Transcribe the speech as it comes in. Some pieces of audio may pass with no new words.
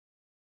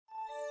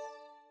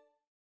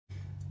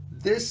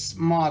this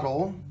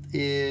model,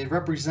 it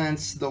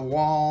represents the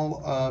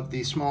wall of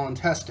the small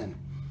intestine,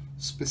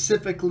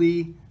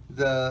 specifically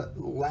the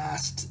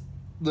last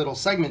little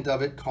segment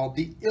of it called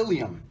the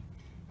ileum.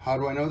 How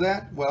do I know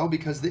that? Well,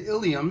 because the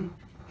ileum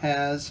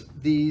has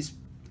these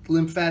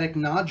lymphatic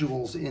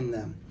nodules in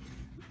them,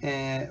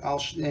 and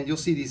you'll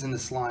see these in the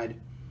slide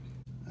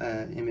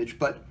image.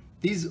 But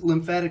these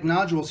lymphatic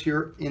nodules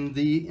here in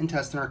the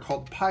intestine are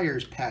called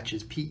Peyer's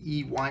patches,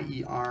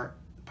 P-E-Y-E-R'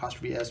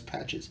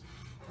 patches.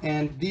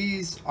 And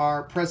these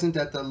are present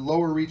at the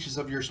lower reaches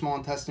of your small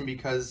intestine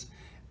because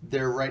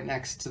they're right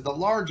next to the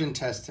large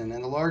intestine,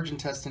 and the large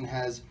intestine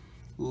has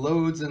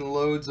loads and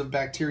loads of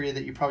bacteria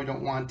that you probably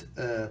don't want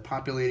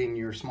populating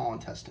your small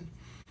intestine.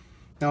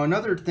 Now,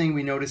 another thing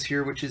we notice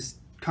here, which is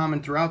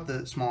common throughout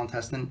the small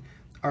intestine,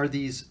 are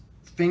these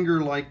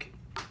finger-like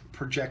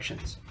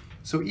projections.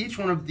 So each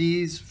one of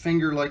these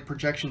finger-like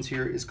projections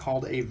here is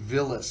called a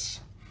villus.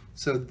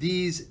 So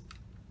these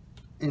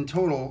in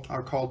total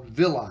are called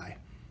villi.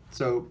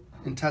 So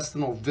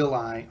intestinal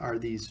villi are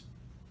these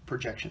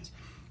projections.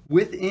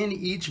 Within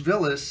each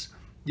villus,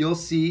 you'll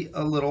see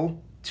a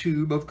little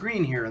tube of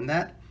green here, and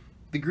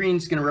the green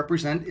is going to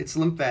represent its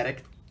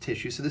lymphatic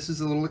tissue. So this is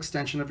a little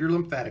extension of your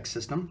lymphatic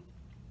system.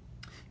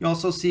 You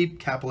also see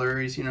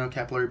capillaries,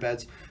 capillary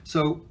beds.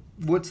 So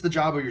what's the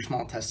job of your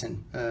small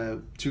intestine?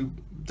 To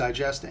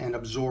digest and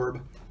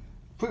absorb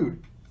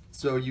food.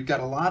 So you've got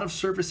a lot of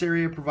surface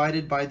area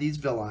provided by these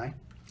villi,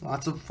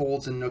 lots of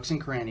folds and nooks and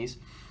crannies.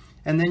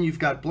 And then you've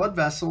got blood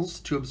vessels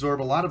to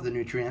absorb a lot of the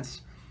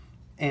nutrients,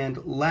 and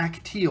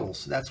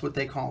lacteals, that's what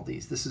they call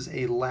these. This is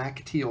a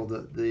lacteal,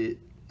 the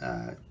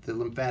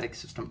lymphatic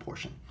system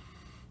portion.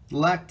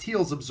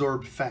 Lacteals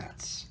absorb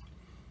fats.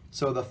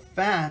 So the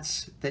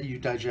fats that you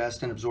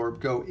digest and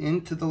absorb go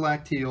into the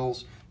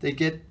lacteals, they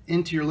get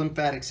into your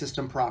lymphatic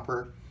system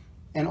proper,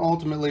 and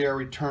ultimately are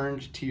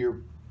returned to your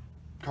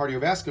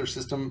cardiovascular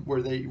system where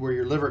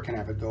your liver can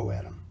have a go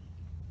at them.